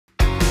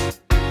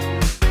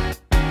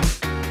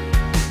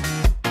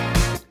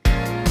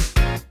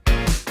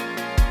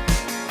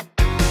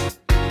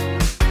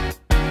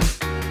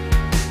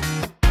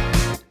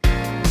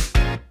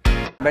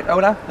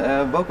Bert-Ola,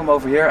 welcome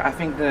over here. I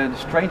think the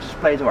strangest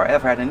place where I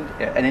ever had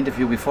an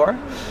interview before.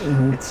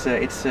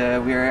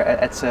 We're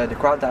at the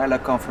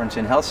CrowdDialog conference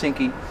in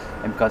Helsinki,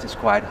 and because it's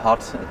quite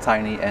hot,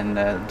 tiny, and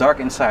dark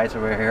inside,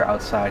 so we're here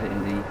outside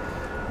in the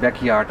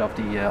backyard of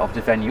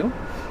the venue.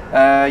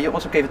 You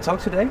also gave a talk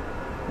today,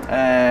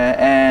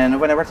 and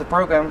when I read the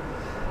program,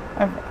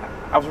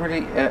 I was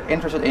really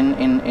interested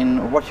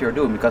in what you're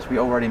doing, because we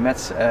already met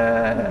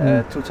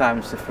 2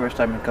 times, the first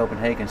time in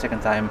Copenhagen,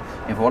 second time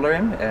in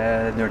Vollerim,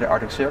 near the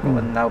Arctic Circle,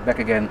 and now back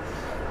again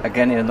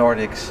in the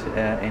Nordics,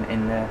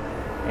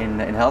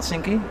 in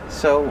Helsinki.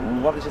 So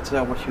what is it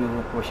what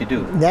you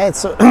do? Yeah,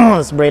 it's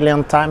a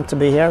brilliant time to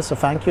be here, so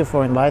thank you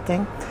for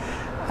inviting.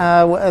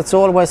 It's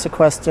always a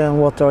question,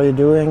 what are you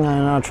doing?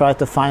 And I try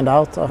to find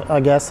out. I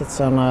guess it's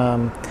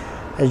a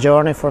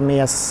journey for me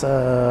as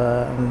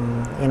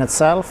in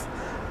itself.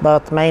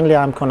 But mainly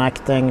I'm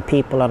connecting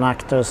people and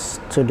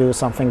actors to do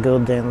something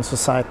good in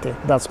society.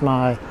 That's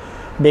my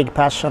big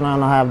passion,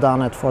 and I have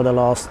done it for the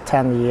last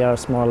 10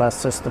 years, more or less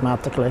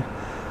systematically.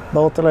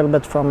 Both a little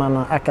bit from an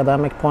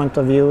academic point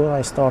of view.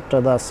 I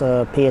started as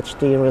a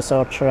PhD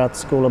researcher at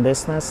School of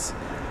Business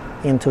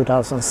in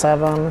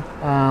 2007,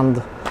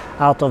 and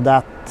out of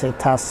that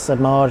it has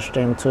emerged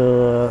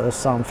into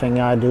something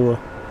I do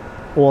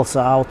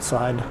also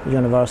outside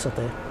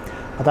university.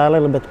 But a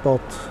little bit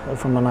both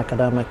from an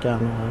academic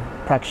and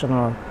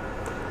practitioner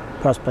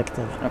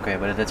perspective. Okay,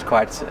 but that's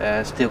quite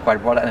still quite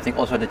broad, and I think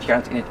also the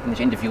challenge in this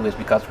interview is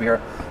because we are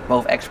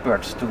both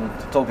experts to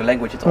talk the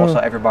language that also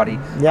everybody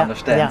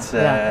understands.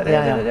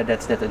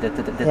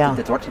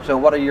 That's what. So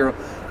what are you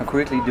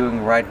concretely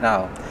doing right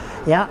now?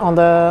 Yeah, on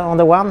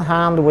the one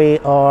hand, we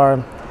are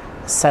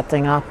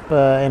setting up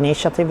an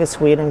initiative in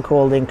Sweden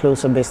called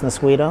Inclusive Business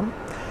Sweden,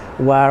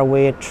 where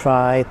we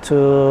try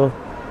to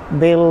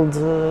build,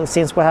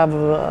 since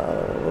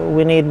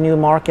we need new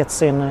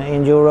markets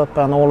in Europe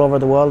and all over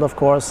the world, of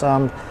course,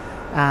 and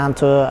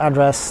to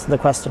address the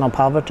question of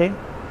poverty.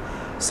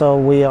 So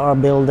we are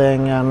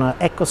building an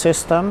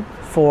ecosystem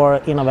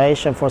for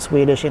innovation, for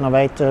Swedish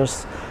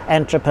innovators,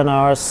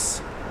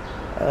 entrepreneurs,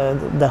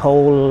 the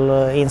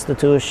whole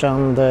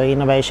institution, the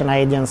innovation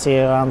agency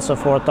and so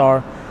forth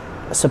are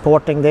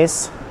supporting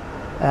this.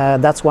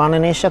 That's one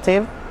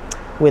initiative.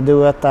 We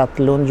do it at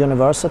Lund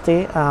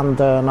University and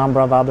a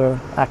number of other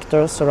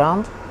actors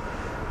around.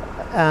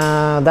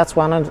 That's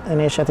one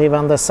initiative,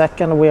 and the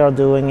second we are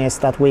doing is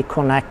that we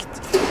connect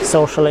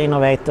social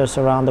innovators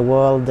around the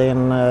world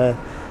in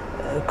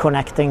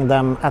connecting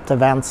them at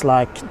events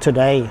like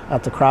today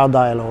at the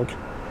CrowdDialog.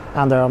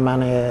 And there are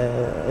many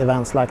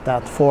events like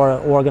that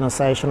for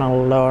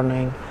organizational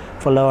learning,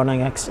 for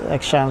learning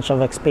exchange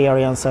of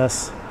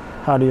experiences,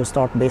 how do you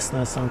start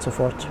business and so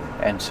forth.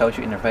 And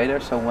social innovator,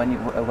 so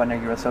when are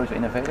you a social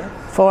innovator?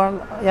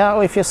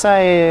 If you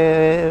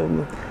say,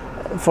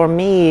 for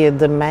me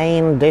the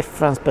main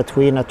difference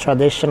between a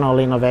traditional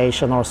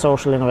innovation or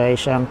social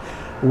innovation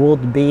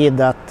would be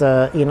that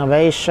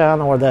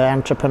innovation or the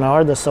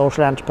entrepreneur, the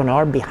social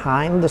entrepreneur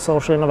behind the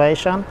social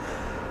innovation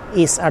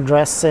is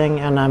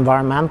addressing an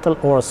environmental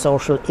or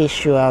social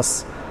issue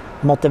as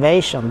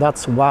motivation.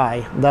 That's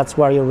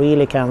where you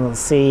really can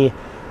see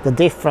the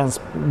difference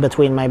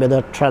between maybe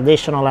the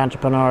traditional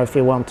entrepreneur, if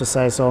you want to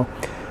say so,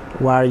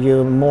 where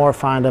you more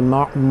find a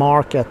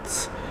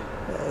market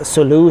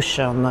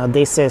solution.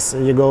 This is,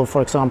 you go,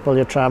 for example,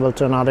 you travel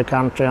to another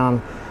country and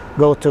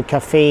go to a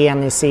cafe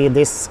and you see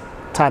this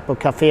type of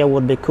cafe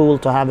would be cool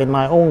to have in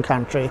my own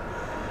country.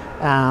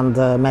 And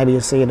maybe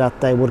you see that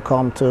they would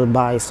come to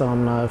buy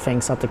some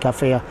things at the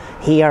cafe.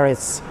 Here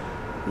it's,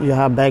 you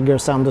have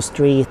beggars on the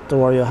street,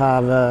 or you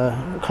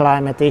have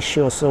climate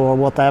issues or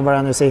whatever,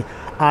 and you see,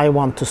 I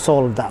want to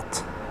solve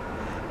that.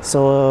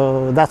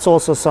 So that's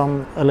also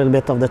a little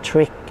bit of the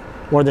trick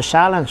or the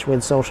challenge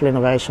with social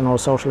innovation or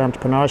social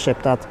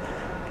entrepreneurship, that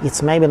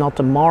it's maybe not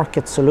a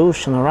market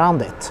solution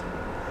around it,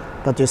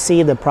 but you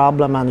see the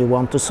problem and you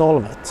want to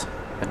solve it.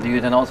 But do you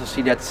then also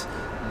see that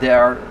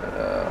there are,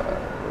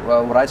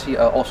 well, what I see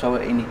also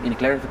in the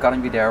creative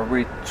economy, there are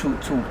really two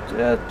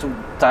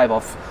type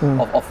of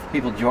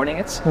people joining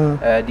it.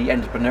 The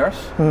entrepreneurs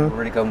who are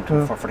really going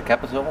for the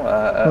capital,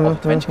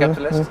 of the venture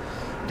capitalists.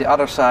 The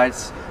other side,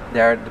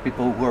 there are the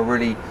people who are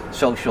really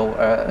social,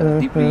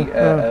 deeply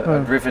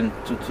driven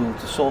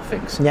to solve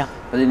things. Yeah.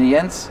 But in the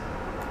end,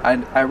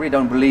 I really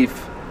don't believe,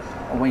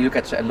 when you look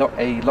at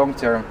a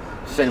long-term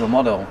sustainable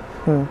model,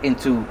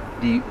 into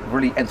the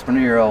really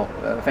entrepreneurial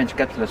venture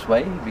capitalist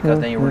way, because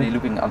then you're really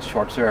looking on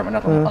short term and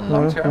not on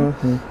long term.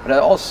 But I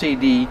also see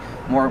the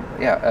more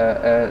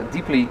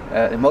deeply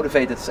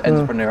motivated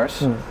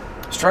entrepreneurs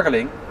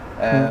struggling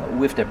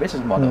with their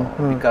business model,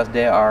 because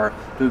they are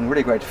doing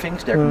really great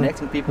things, they're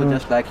connecting people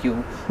just like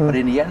you, but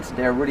in the end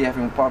they're really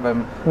having a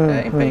problem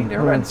in paying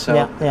their rent.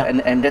 So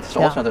and that's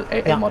also not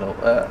a model.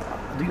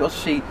 Do you also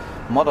see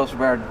models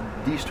where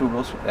these two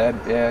rules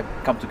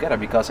come together?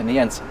 Because in the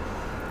end,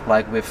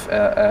 like with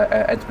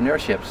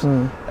entrepreneurships,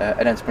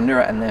 an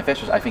entrepreneur and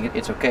investors, I think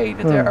it's okay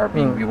that they are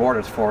being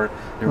rewarded for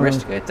the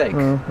risk they take.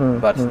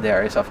 But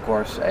there is, of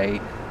course,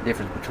 a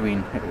difference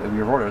between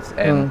rewarded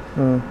and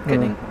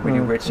getting really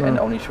rich and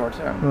only short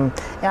term.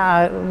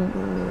 Yeah,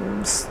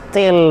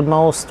 still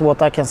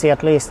what I can see,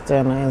 at least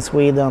in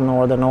Sweden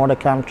or the Nordic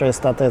countries,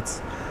 that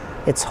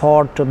it's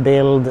hard to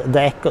build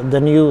the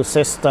new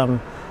system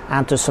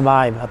and to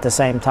survive at the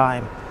same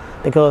time,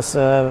 because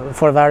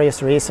for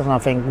various reasons. I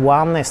think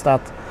one is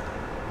that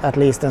at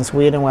least in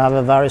Sweden we have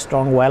a very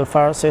strong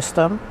welfare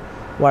system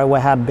where we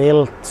have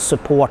built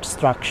support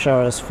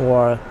structures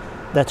for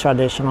the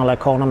traditional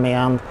economy,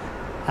 and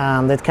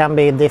it can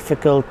be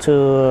difficult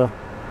to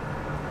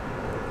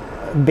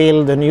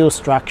build a new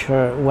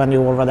structure when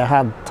you already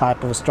had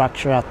type of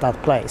structure at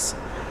that place.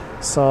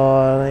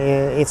 So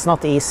it's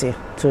not easy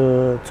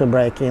to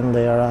break in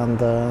there,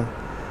 and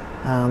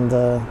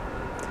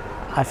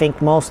I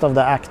think most of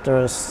the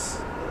actors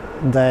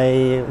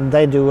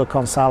they do a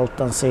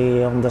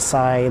consultancy on the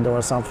side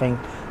or something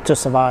to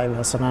survive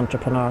as an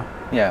entrepreneur.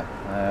 Yeah,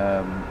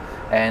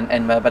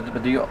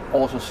 but do you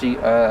also see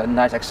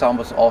nice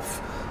examples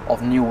of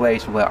new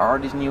ways where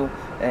these new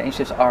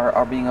initiatives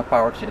are being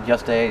empowered?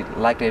 Just they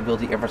build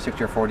the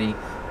infrastructure for the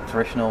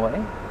traditional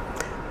way.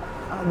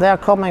 They are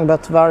coming,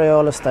 but very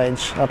early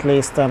stage, at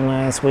least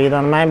in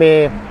Sweden.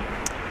 Maybe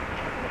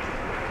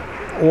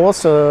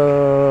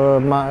also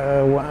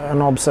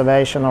an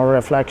observation or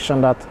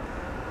reflection that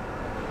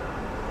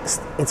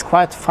it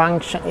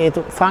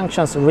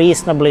functions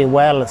reasonably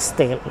well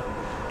still.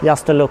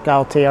 Just to look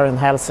out here in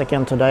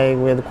Helsinki today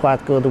with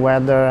quite good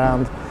weather,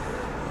 and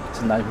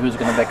some nice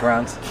music in the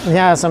background.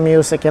 Yeah, some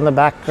music in the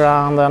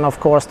background, and of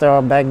course there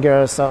are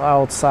beggars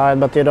outside,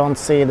 but you don't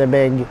see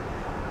the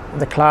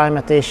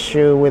climate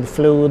issue with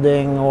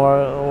flooding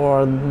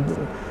or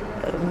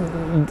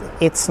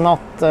it's not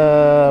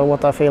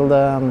what I feel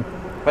the.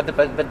 But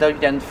don't you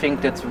then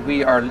think that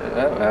we are?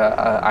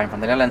 I'm from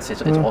the Netherlands.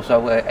 It's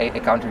also a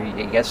country.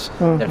 Yes,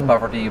 there's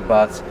poverty,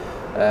 but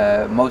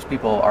most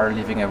people are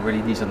living a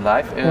really decent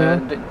life.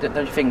 Don't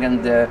you think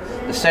then the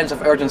sense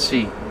of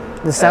urgency?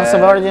 The sense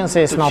of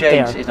urgency is not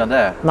there. Is not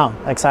there. No,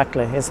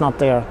 exactly. It's not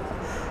there.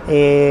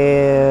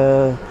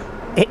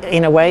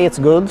 In a way, it's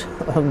good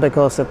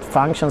because it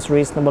functions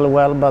reasonably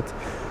well, but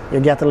you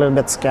get a little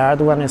bit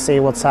scared when you see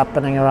what's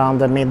happening around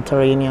the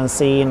Mediterranean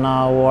Sea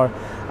now or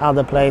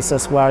other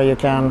places where you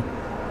can,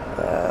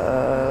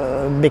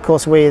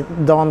 because we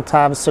don't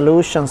have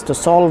solutions to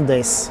solve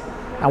this,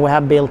 and we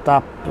have built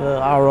up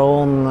our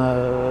own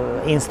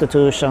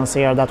institutions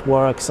here that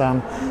works,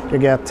 and you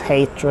get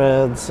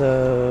hatred,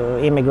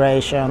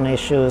 immigration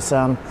issues,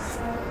 and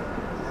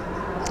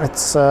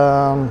it's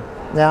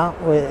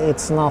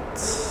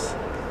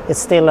it's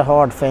still a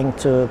hard thing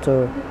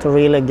to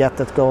really get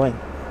it going.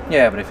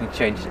 Yeah, but I think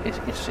change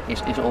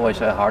is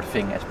always a hard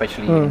thing,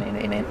 especially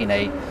in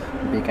a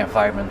big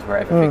environment where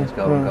everything is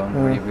going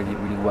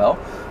really well.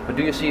 But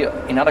do you see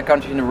in other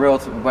countries in the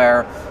world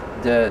where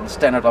the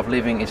standard of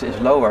living is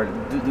lower?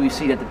 Do you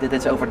see that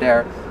that's over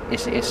there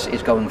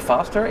is going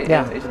faster?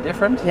 Yeah. Is it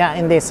different? Yeah,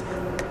 in this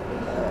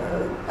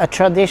a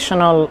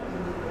traditional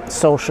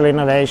social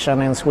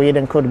innovation in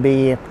Sweden could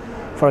be,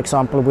 for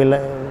example,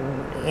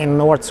 in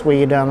North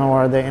Sweden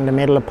or in the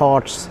middle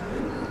parts,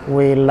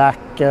 we lack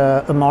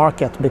a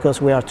market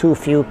because we are too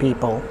few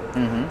people.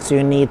 So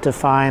you need to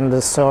find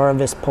the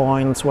service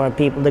points where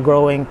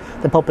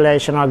the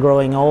population are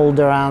growing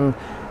older, and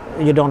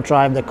you don't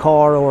drive the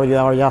car, or you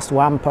are just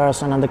one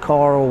person in the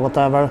car or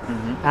whatever.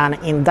 And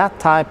in that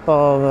type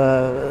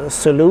of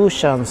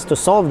solutions to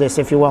solve this,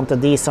 if you want a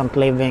decent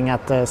living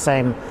at the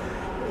same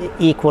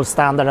equal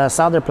standard as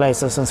other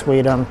places in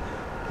Sweden,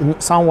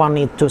 someone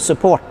needs to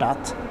support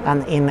that.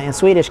 And in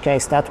Swedish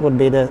case, that would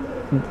be the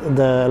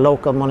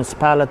local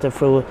municipality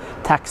through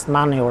taxed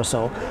money or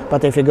so.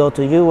 But if you go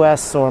to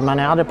US or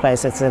many other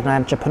places, it's an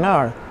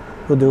entrepreneur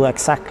who do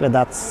exactly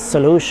that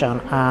solution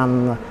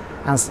and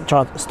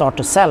start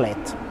to sell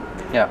it.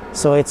 Yeah.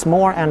 So it's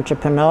more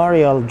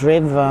entrepreneurial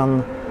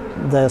driven,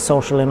 the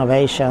social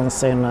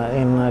innovations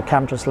in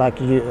countries like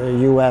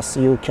US,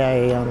 UK,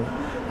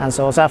 and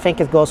so I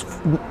think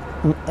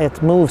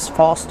it moves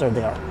faster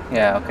there.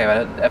 Yeah, okay,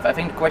 but I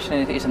think the question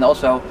is, and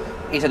also,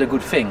 is it a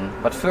good thing?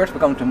 But first we're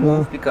going to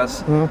move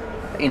because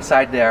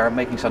inside they are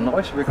making some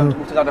noise. We're going to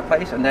move to another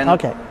place, and then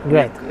okay,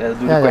 great. Do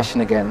the question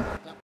again.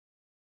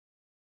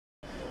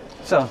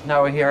 So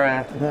now we're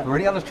here,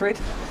 really on the street.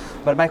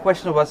 But my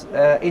question was,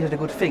 is it a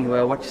good thing?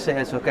 Well, what you say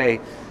is okay.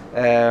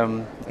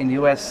 In the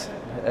US,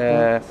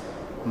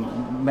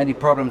 many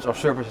problems or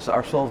services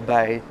are solved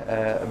by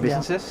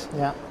businesses.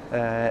 Yeah.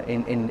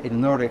 In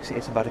Nordics,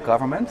 it's about the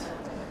government.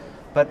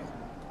 But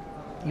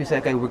you say,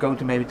 okay, we're going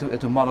to maybe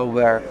to a model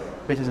where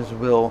businesses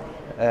will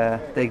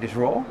take this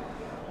role.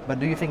 But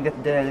do you think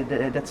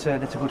that that's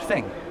a good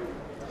thing?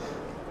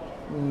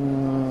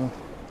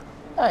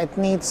 It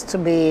needs to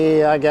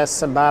be, I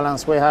guess, a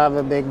balance. We have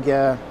a big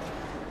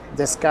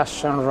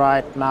discussion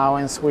right now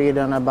in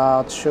Sweden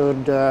about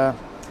should the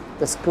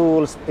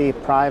schools be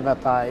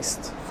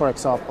privatized, for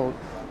example.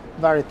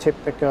 Very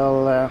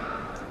typical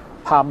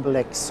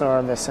public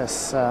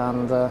services,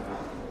 and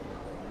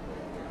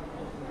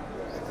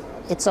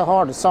it's a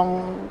hard.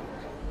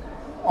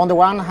 On the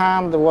one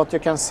hand, what you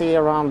can see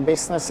around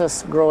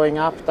businesses growing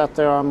up, that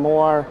there are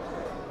more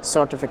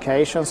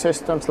certification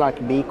systems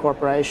like B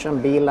Corporation,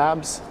 B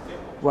Labs,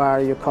 where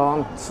you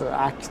can't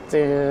act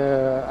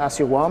as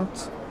you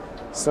want.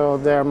 So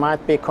there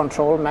might be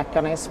control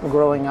mechanism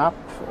growing up,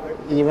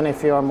 even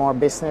if you are more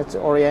business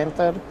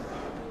oriented.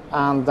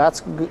 And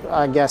that's,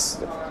 I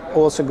guess,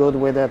 also good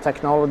with the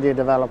technology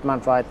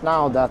development right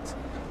now, that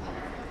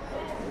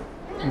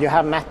you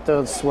have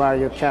methods where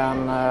you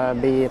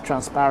can be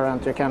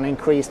transparent, you can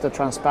increase the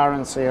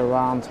transparency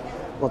around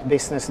what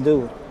business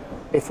do.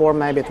 Before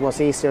maybe it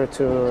was easier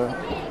to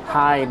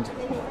hide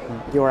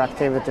your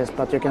activities,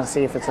 but you can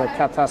see if it's a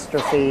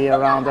catastrophe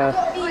around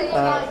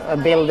a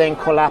building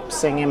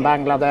collapsing in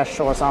Bangladesh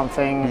or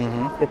something,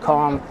 you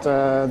can't,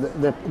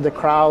 the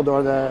crowd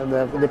or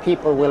the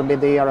people will be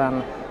there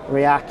and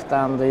react,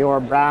 and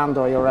your brand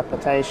or your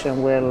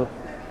reputation will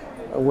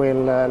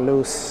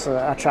lose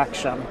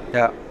attraction.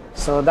 Yeah.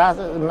 So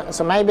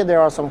maybe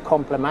there are some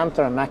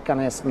complementary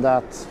mechanisms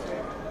that,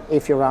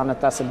 if you run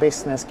it as a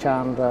business,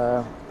 can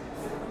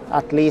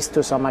at least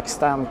to some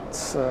extent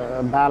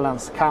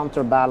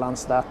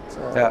counterbalance that.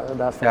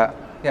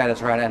 Yeah,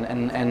 that's right.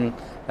 And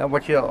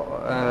what you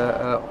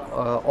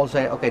also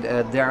say, okay,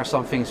 there are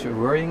some things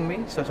worrying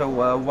me. So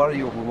what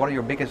are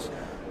your biggest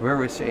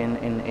worries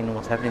in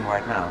what's happening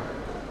right now?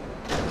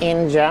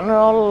 In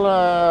general,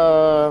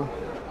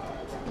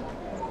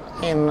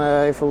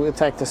 if we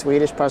take the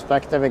Swedish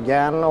perspective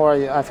again, or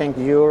I think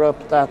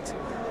Europe, that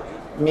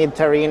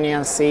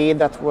Mediterranean Sea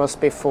that was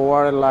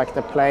before like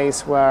the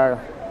place where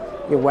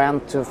you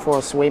went to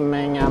for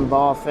swimming and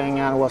bathing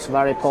and was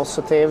very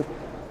positive,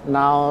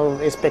 now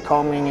it's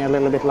becoming a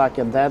little bit like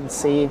a Dead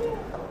Sea,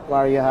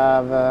 where you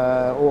have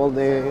all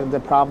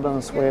the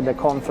problems with the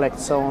conflict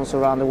zones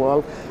around the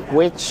world,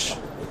 which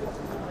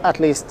at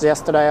least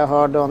yesterday I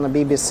heard on the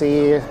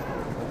BBC,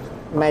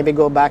 maybe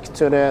go back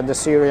to the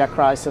Syria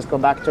crisis, go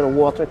back to the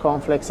water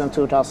conflicts in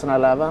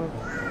 2011,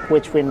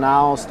 which we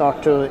now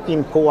start to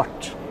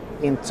import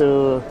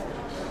into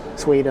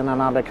Sweden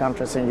and other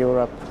countries in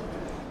Europe.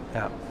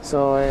 Yeah.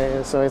 So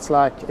it's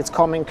like it's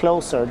coming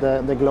closer,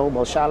 the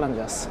global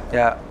challenges.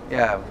 Yeah,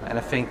 and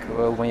I think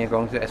when you're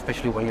going to,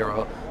 especially when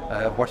you're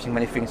watching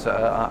many things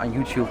on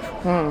YouTube,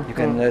 you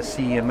can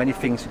see many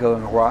things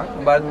going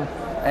wrong. But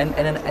and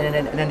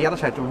then the other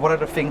side, what are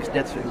the things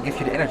that give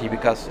you the energy?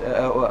 Because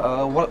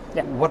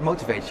what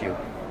motivates you?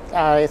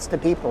 It's the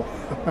people.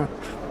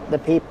 The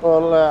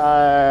people,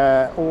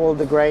 all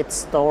the great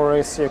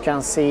stories you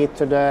can see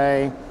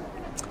today,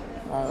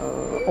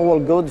 all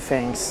good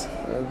things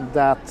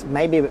that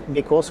maybe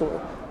because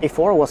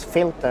before was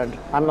filtered.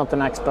 I'm not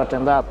an expert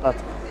in that, but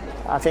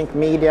I think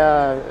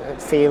media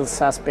fields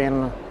has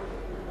been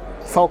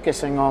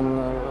focusing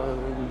on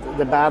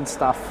the bad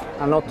stuff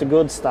and not the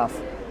good stuff.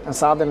 And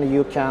suddenly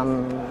you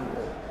can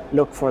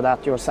look for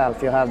that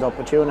yourself, you have the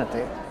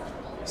opportunity.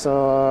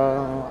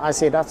 So I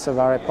see that's a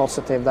very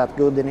positive, that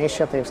good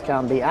initiatives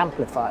can be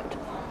amplified.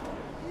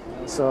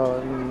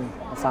 So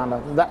I found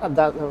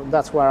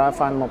that's where I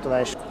find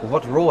motivation.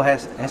 What role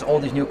has all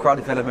these new crowd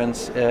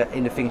developments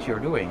in the things you're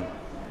doing?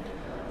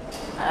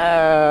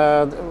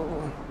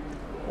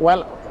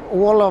 Well,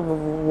 all of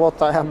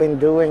what I have been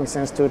doing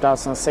since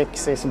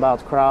 2006 is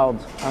about crowd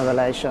and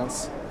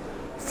relations.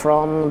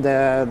 From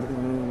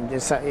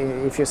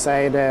if you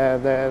say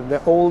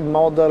the old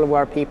model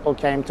where people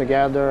came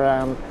together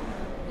and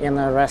in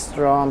a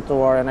restaurant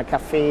or in a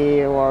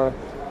cafe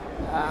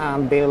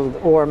and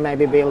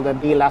maybe build a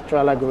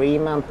bilateral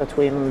agreement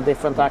between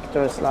different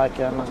actors, like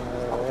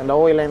in the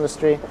oil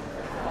industry.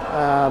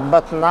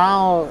 But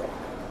now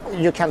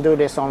you can do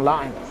this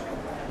online,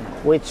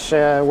 which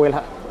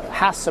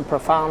has a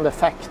profound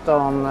effect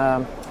on,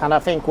 and I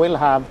think will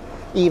have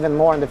even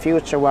more in the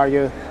future, where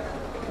you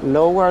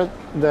lower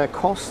the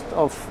cost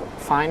of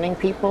finding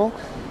people,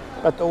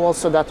 but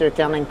also that you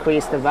can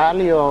increase the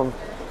value of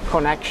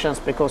connections,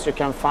 because you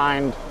can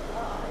find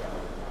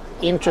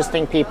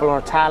interesting people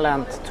or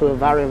talent to a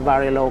very,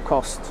 very low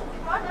cost.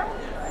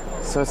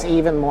 So it's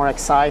even more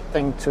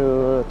exciting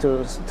to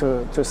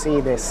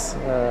see this.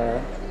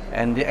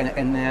 And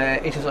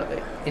it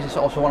is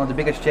also one of the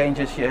biggest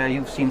changes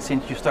you've seen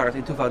since you started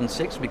in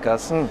 2006,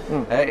 because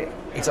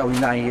it's only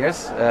 9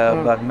 years,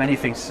 but many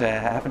things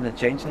happened and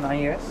changed in 9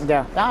 years.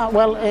 Yeah.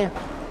 Well,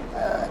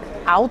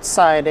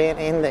 outside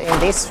in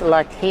this,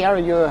 like here,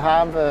 you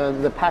have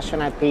the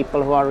passionate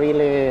people who are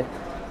really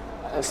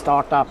a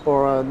startup,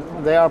 or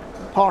they are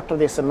part of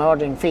this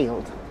emerging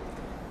field.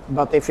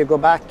 But if you go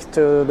back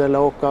to the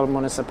local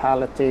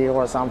municipality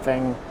or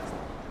something,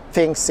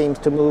 things seem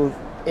to move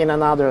in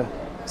another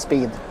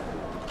speed.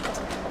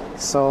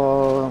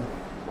 So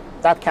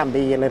that can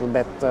be a little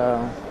bit,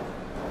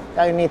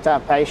 you need to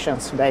have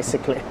patience,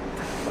 basically,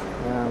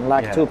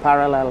 like two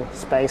parallel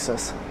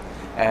spaces.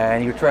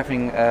 And you're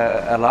traveling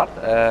a lot,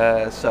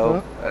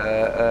 so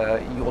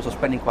you're also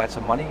spending quite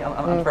some money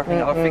on traveling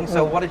and other things.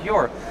 So what is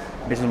your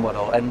business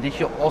model? And did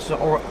you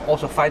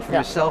also find for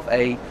yourself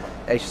a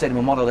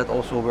sustainable model that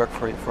also worked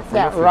for your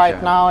future?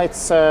 Right now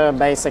it's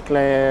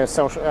basically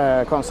social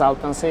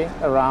consultancy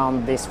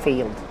around this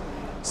field.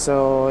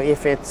 So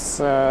if it's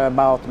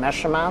about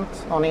measurement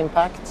on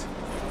impact,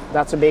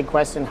 that's a big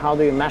question. How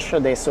do you measure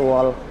this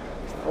all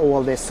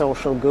this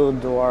social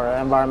good or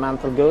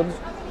environmental good?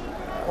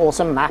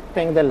 Also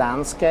mapping the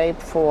landscape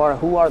for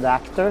who are the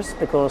actors,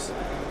 because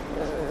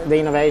the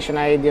innovation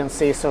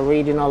agencies or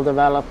regional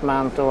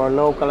development or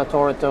local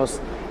authorities,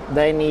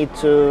 they need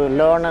to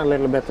learn a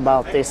little bit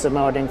about this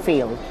emerging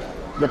field.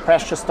 The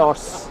pressure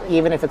starts,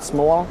 even if it's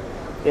small,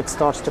 it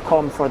starts to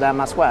come for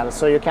them as well,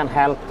 so you can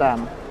help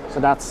them. So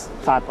that's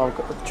type of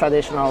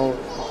traditional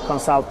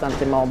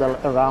consultancy model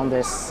around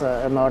this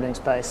emerging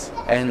space.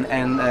 And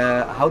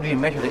how do you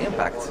measure the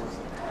impact?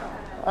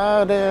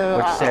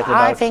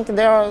 I think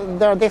there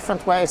are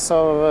different ways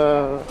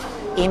of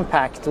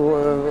impact.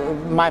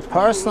 My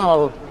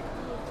personal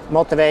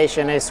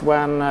motivation is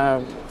when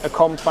a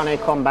company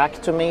come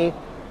back to me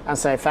and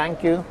say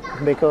thank you,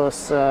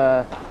 because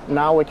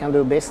now we can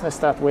do business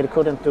that we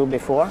couldn't do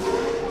before.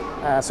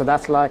 So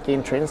that's like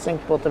intrinsic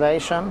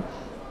motivation.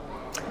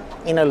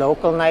 In a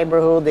local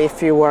neighborhood,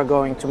 if you are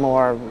going to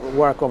more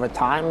work over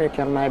time, you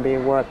can maybe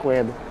work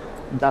with,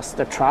 does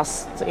the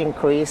trust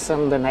increase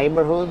in the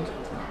neighborhood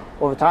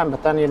over time?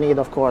 But then you need,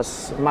 of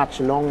course, much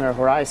longer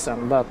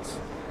horizon. But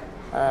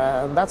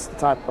that's the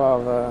type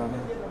of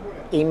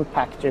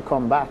impact you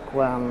come back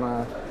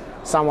when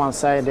someone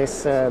say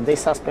this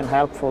has been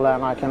helpful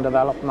and I can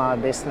develop my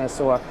business,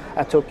 or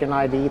I took an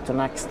idea to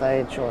next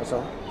stage or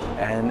so.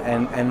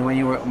 And when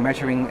you were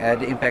measuring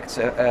the impacts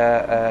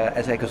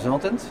as a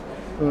consultant,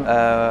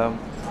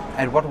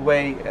 and what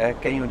way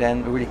can you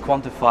then really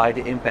quantify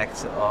the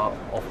impact of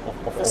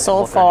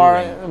so what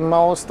far, you're doing?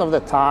 most of the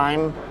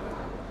time,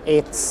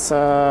 it's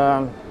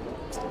the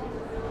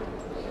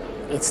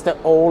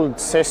old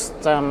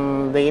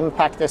system. The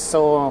impact is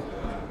so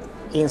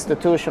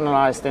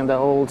institutionalized in the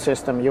old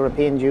system.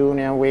 European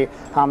Union,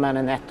 how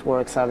many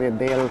networks have we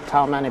built,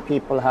 how many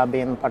people have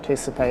been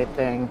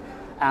participating,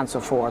 and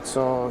so forth.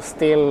 So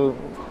still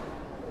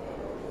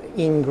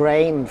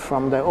ingrained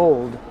from the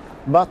old.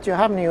 But you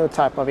have new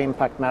type of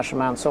impact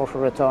measurement, social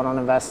return on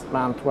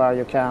investment, where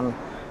you can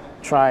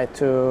try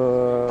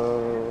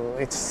to,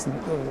 it's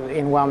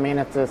in 1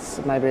 minute, it's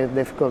maybe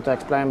difficult to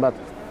explain, but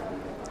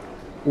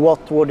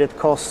what would it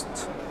cost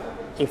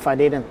if I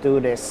didn't do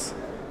this,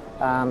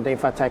 and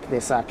if I take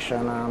this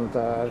action, and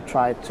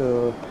try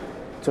to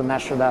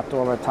measure that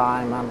over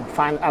time and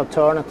find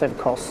alternative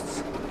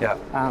costs. Yeah.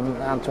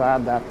 And to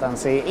add that and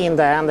see, in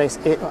the end, is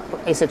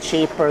it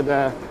cheaper,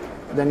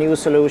 the new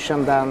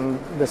solution, than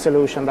the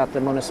solution that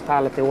the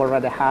municipality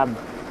already had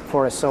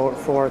for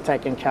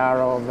taking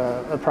care of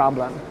a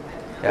problem?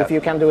 Yeah. If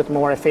you can do it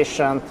more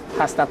efficient,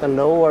 has that a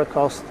lower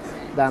cost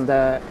than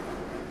the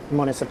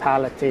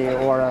municipality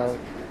or a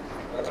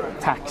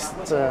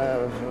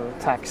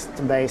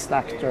tax-based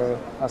actor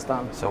has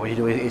done? So what you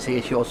do is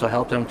you also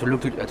help them to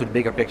look to the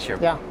bigger picture.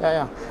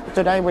 Yeah.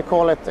 Today we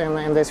call it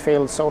in this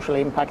field social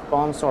impact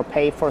bonds, or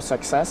pay for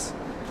success.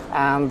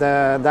 And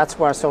that's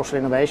where social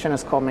innovation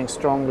is coming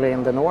strongly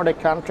in the Nordic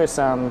countries,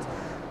 and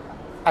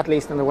at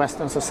least in the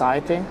Western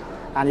society.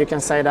 And you can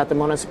say that the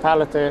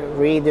municipality,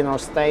 region or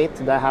state,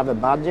 they have a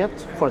budget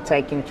for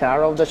taking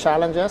care of the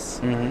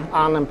challenges,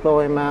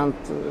 unemployment,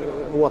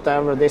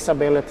 whatever,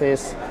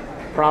 disabilities,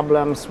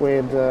 problems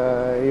with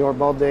your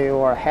body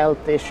or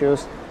health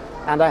issues,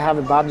 and I have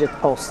a budget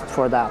post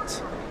for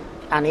that.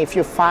 And if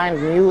you find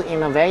new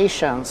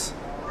innovations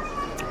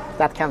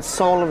that can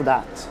solve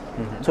that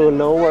to a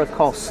lower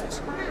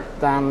cost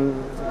than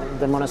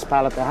the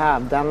municipality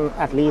have, then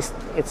at least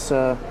it's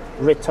a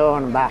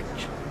return back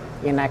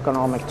in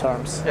economic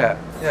terms. Yeah.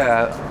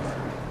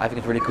 I think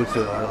it's really good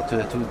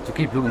to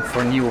keep looking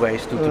for new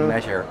ways to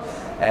measure.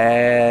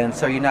 And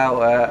so you're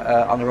now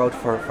on the road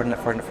for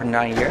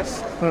 9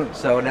 years.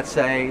 So let's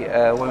say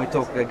when we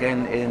talk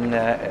again in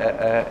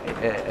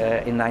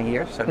 9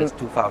 years, so that's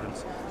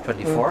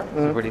 2024,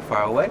 so really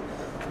far away.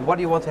 What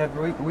do you want to have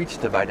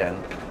reached by then?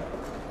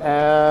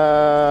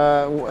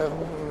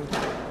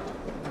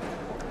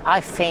 I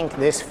think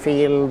this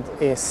field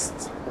is.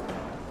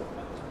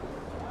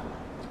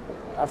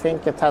 I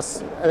think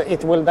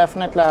it will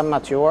definitely have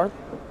matured.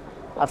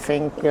 I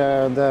think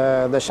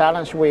the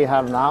challenge we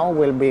have now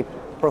will be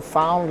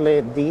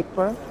profoundly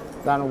deeper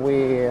than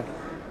we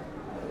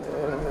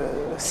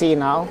see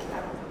now.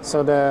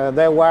 So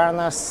the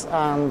awareness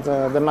and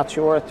the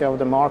maturity of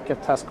the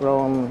market has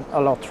grown a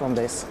lot from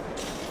this.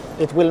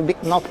 It will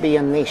not be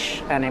a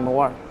niche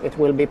anymore. It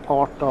will be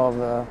part of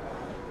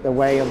the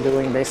way of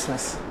doing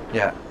business.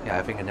 Yeah,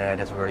 I think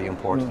that's very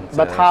important.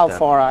 But how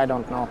far, I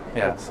don't know.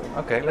 Yeah.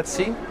 Okay, let's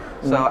see.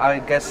 So I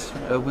guess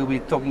we'll be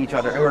talking to each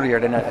other earlier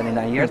than in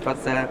 9 years, but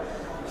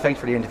thanks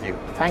for the interview.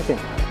 Thank you.